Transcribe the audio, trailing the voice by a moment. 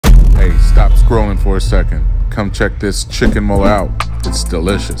Hey, stop scrolling for a second. Come check this chicken mole out. It's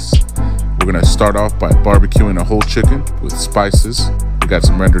delicious. We're gonna start off by barbecuing a whole chicken with spices. We got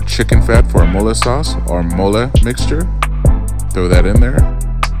some rendered chicken fat for our mole sauce, our mole mixture. Throw that in there.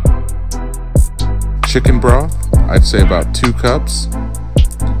 Chicken broth, I'd say about 2 cups.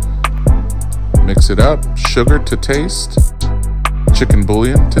 Mix it up. Sugar to taste. Chicken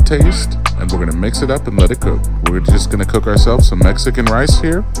bouillon to taste. And we're gonna mix it up and let it cook. We're just gonna cook ourselves some Mexican rice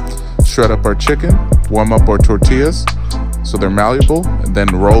here. Shred up our chicken. Warm up our tortillas so they're malleable, and then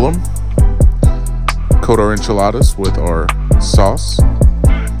roll them. Coat our enchiladas with our sauce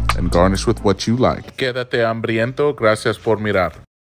and garnish with what you like. Quédate hambriento. Gracias por mirar.